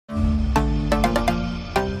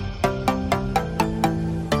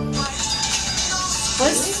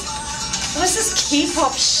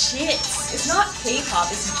K-pop shit. It's not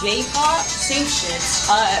K-pop, it's J-pop. Same shit.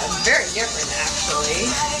 Very different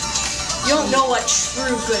actually. You don't know what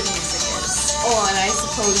true good music is. Oh, and I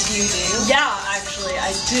suppose you do. Yeah, actually,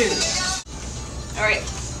 I do. Alright,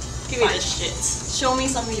 Give me fine. this shit. Show me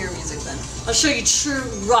some of your music then. I'll show you true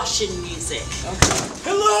Russian music. Okay.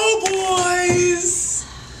 Hello, boys!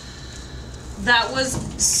 That was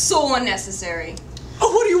so unnecessary.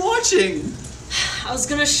 Oh, what are you watching? I was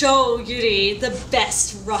gonna show Yuri the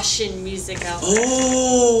best Russian music out there.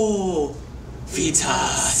 Oh,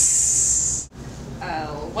 VITAS.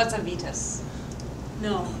 What's a VITAS?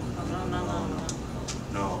 No.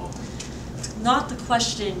 No. Not the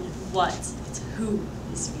question what, it's who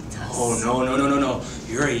is VITAS. Oh, no.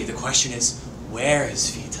 Yuri, the question is, where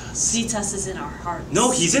is VITAS? VITAS is in our hearts.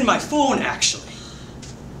 No, he's in my phone, actually.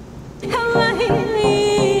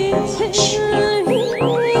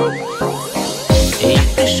 Я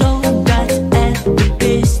пришел дать эту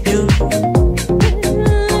песню.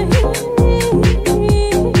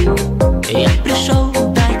 Я пришел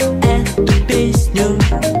дать эту песню.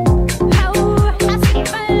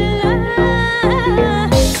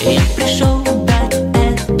 Я пришел дать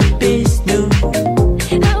эту песню.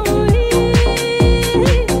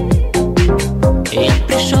 Я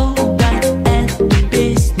пришел дать эту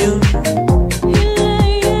песню.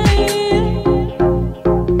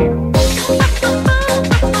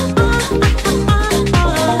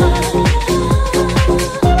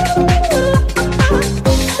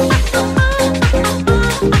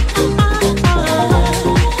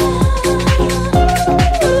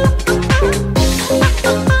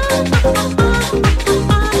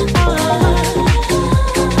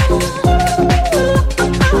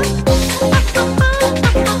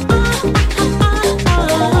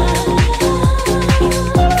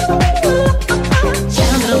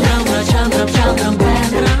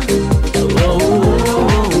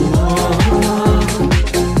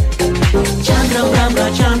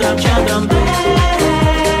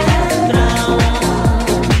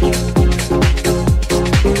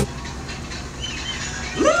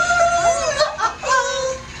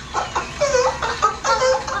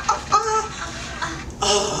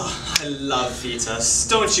 I love VITAS.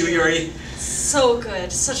 Don't you, Yuri? So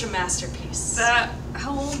good, such a masterpiece.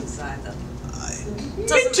 How old is that?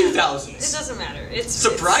 Mid-2000s. It doesn't matter. It's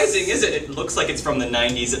Surprising, isn't it? It looks like it's from the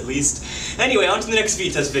 90s at least. Anyway, on to the next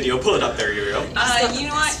VITAS video. Pull it up there, Yurio. You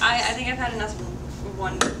know what? I think I've had enough of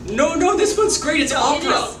one. No, this one's great. It's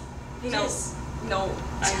opera. It is. No,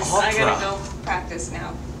 I opera. gotta go practice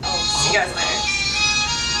now. Oh, see you guys later.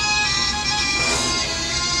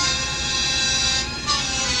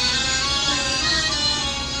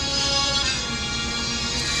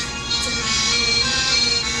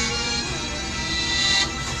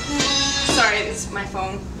 Sorry, this is my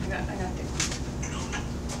phone. I got it.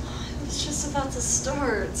 It was just about to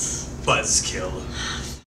start. Buzzkill.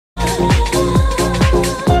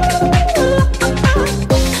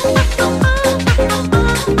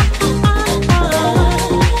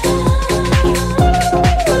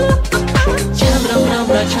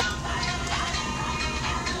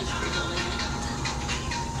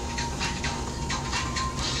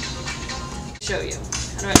 Show you.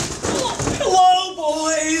 Hello,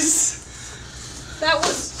 boys! That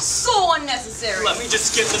was so unnecessary. Let me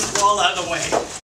just get this wall out of the way.